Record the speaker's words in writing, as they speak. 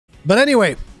But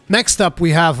anyway, next up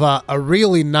we have a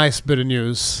really nice bit of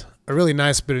news.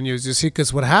 You see,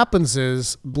 because what happens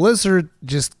is Blizzard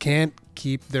just can't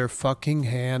keep their fucking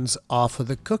hands off of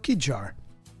the cookie jar.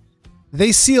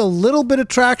 They see a little bit of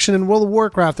traction in World of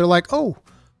Warcraft. They're like, oh,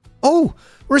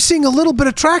 we're seeing a little bit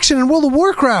of traction in World of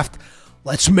Warcraft.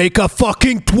 Let's make a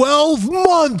fucking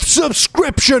 12-month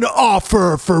subscription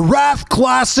offer for Wrath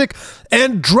Classic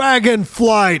and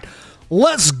Dragonflight.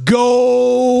 Let's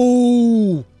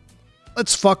go.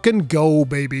 Let's fucking go,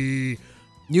 baby.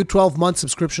 New 12-month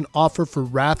subscription offer for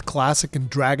Wrath Classic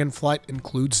and Dragonflight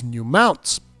includes new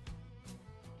mounts.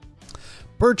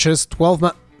 Purchase 12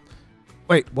 month.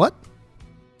 Wait, what?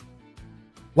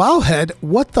 Wowhead,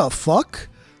 what the fuck?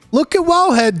 Look at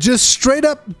Wowhead just straight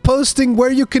up posting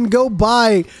where you can go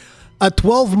buy a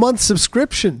 12-month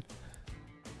subscription.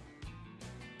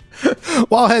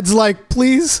 Wowhead's like,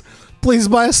 please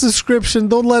buy a subscription.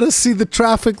 Don't let us see the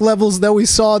traffic levels that we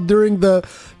saw during the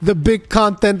big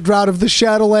content drought of the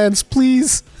Shadowlands,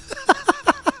 please.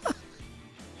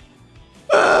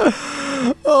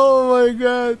 Oh my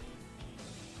god.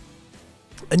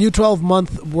 A new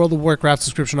 12-month World of Warcraft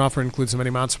subscription offer includes many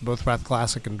mounts for both Wrath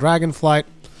Classic and Dragonflight.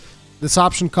 This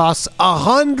option costs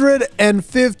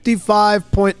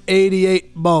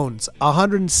 155.88 bones.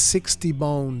 160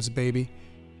 bones, baby.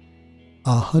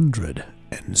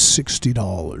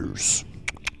 $160.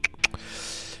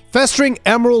 Festering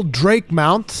Emerald Drake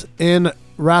mount in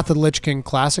Wrath of the Lich King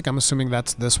Classic. I'm assuming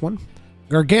that's this one.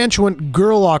 Gargantuan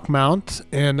Gurlock mount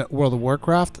in World of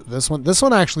Warcraft. This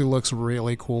one actually looks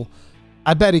really cool.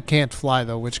 I bet he can't fly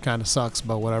though, which kind of sucks,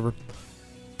 but whatever.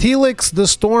 Telix the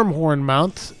Stormhorn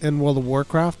mount in World of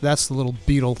Warcraft. That's the little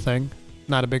beetle thing.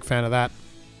 Not a big fan of that.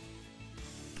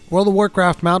 World of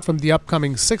Warcraft mount from the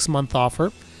upcoming 6-month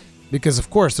offer. Because of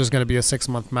course there's going to be a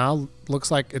 6-month mount.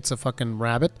 Looks like it's a fucking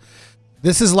rabbit.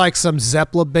 This is like some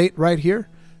Zeppla bait right here.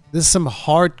 This is some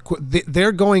hardcore.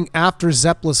 They're going after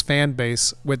Zepla's fan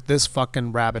base with this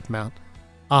fucking rabbit mount.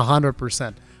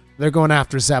 100%. They're going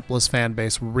after Zepla's fan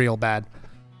base real bad.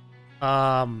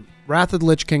 Wrath of the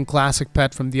Lich King Classic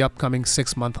pet from the upcoming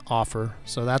 6-month offer.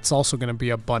 So that's also going to be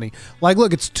a bunny. Like,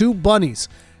 look, it's 2 bunnies.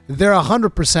 They're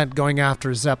 100% going after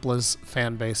Zepla's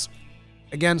fan base.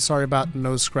 Again, sorry about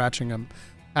nose scratching. I'm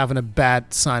having a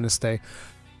bad sinus day.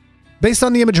 Based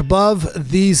on the image above,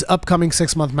 these upcoming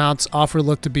 6-month mounts offer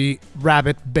look to be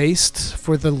rabbit-based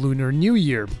for the Lunar New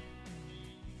Year.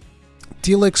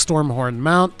 Telix Stormhorn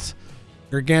mount.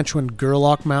 Gargantuan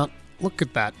Gurlock mount. Look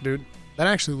at that, dude. That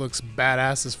actually looks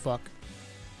badass as fuck.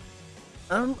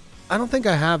 I don't think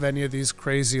I have any of these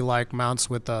crazy like mounts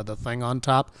with the thing on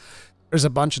top. There's a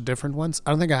bunch of different ones.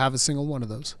 I don't think I have a single one of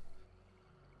those.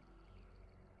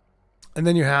 And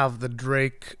then you have the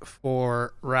Drake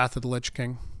for Wrath of the Lich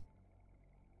King.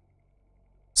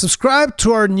 Subscribe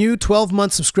to our new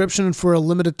 12-month subscription and for a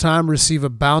limited time receive a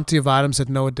bounty of items at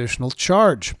no additional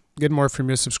charge. Get more from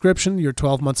your subscription. Your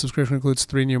 12-month subscription includes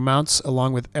 3 new mounts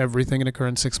along with everything in a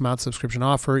current 6-month subscription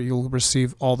offer. You'll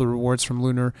receive all the rewards from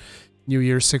Lunar New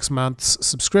Year 6 months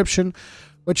subscription.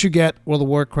 What you get, World of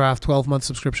Warcraft 12-month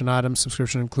subscription items.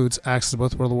 Subscription includes access to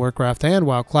both World of Warcraft and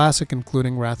WoW Classic,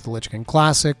 including Wrath of the Lich King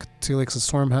Classic, Telix and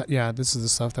Storm. Yeah, this is the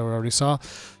stuff that we already saw.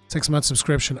 6-month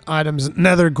subscription items.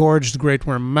 Nether Gorged Great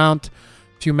Worm mount.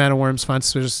 Few mana worms find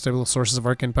suspicious stable sources of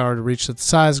arcane power to reach its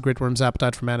size. Great Worm's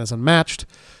appetite for mana is unmatched.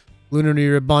 Lunar New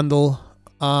Year bundle.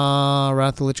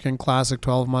 Wrath of the Lich King Classic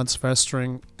 12 months.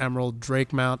 Festering Emerald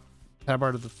Drake mount.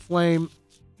 Tabard of the Flame.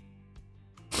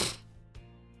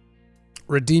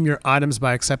 Redeem your items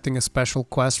by accepting a special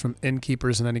quest from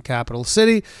innkeepers in any capital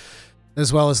city,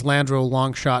 as well as Landro,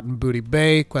 Longshot, and Booty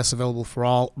Bay. Quests available for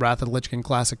all Wrath of the Lich King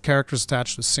Classic characters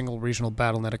attached to a single regional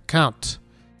Battle.net account.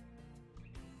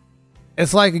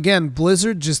 It's like, again,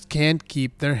 Blizzard just can't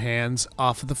keep their hands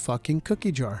off of the fucking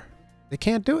cookie jar. They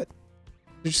can't do it.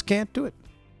 They just can't do it.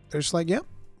 They're just like, yep,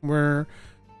 we're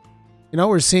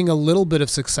seeing a little bit of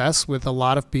success with a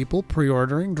lot of people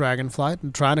pre-ordering Dragonflight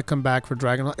and trying to come back for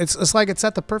Dragonflight. It's like it's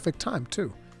at the perfect time,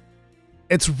 too.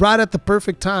 It's right at the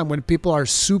perfect time when people are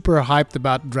super hyped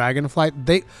about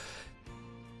Dragonflight.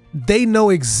 They know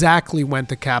exactly when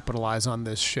to capitalize on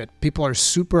this shit. People are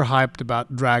super hyped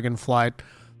about Dragonflight.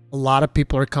 A lot of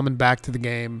people are coming back to the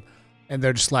game, and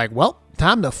they're just like, well,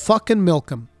 time to fucking milk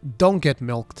them. Don't get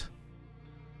milked.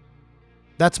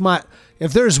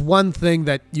 If there's one thing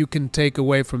that you can take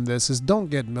away from this is don't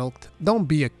get milked. Don't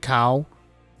be a cow.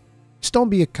 Just don't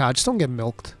be a cow. Just don't get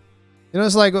milked. You know,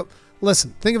 it's like,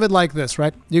 listen, think of it like this,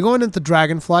 right? You're going into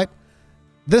Dragonflight.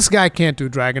 This guy can't do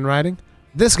dragon riding.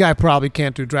 This guy probably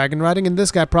can't do dragon riding, and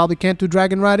this guy probably can't do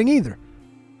dragon riding either.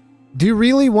 Do you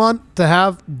really want to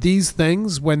have these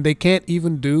things when they can't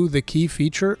even do the key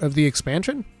feature of the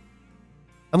expansion?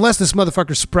 Unless this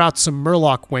motherfucker sprouts some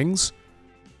Murloc wings.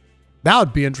 That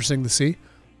would be interesting to see.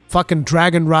 Fucking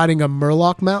dragon riding a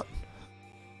Murloc mount.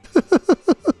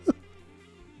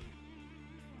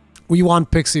 We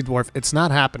want Pixie Dwarf. It's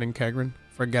not happening, Kegrin.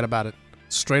 Forget about it.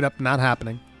 Straight up not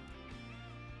happening.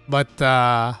 But,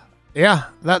 yeah,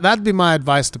 that'd be my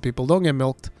advice to people. Don't get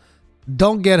milked.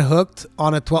 Don't get hooked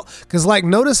on a 12. Because, like,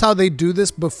 notice how they do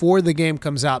this before the game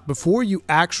comes out. Before you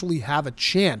actually have a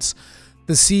chance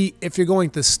to see if you're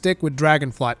going to stick with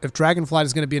Dragonflight. If Dragonflight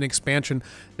is going to be an expansion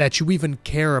that you even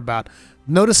care about.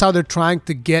 Notice how they're trying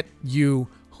to get you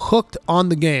hooked on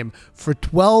the game for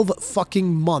 12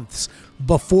 fucking months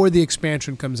before the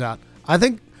expansion comes out. I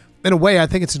think, in a way, I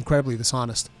think it's incredibly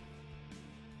dishonest.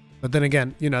 But then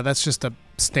again, you know, that's just a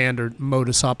standard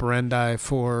modus operandi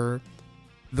for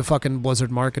the fucking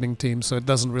Blizzard marketing team, so it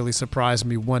doesn't really surprise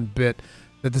me one bit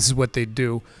that this is what they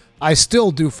do. I still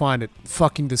do find it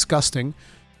fucking disgusting,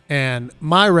 and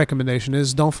my recommendation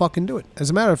is don't fucking do it.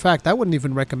 As a matter of fact, I wouldn't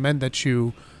even recommend that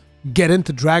you get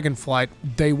into Dragonflight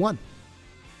day one.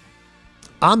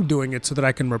 I'm doing it so that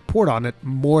I can report on it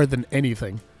more than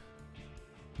anything.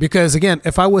 Because again,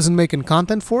 if I wasn't making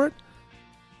content for it,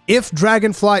 if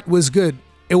Dragonflight was good,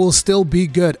 it will still be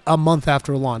good a month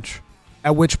after launch.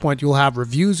 At which point you'll have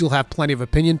reviews, you'll have plenty of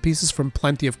opinion pieces from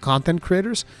plenty of content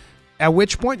creators. At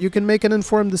which point you can make an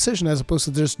informed decision as opposed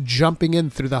to just jumping in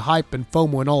through the hype and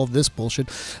FOMO and all of this bullshit.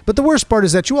 But the worst part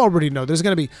is that you already know there's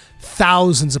going to be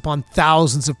thousands upon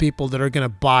thousands of people that are going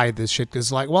to buy this shit.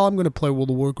 Because like, well, I'm going to play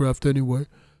World of Warcraft anyway.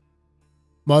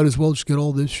 Might as well just get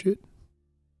all this shit.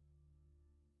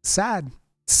 Sad.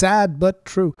 Sad but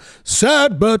true.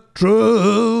 Sad but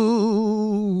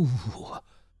true.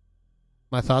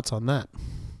 My thoughts on that.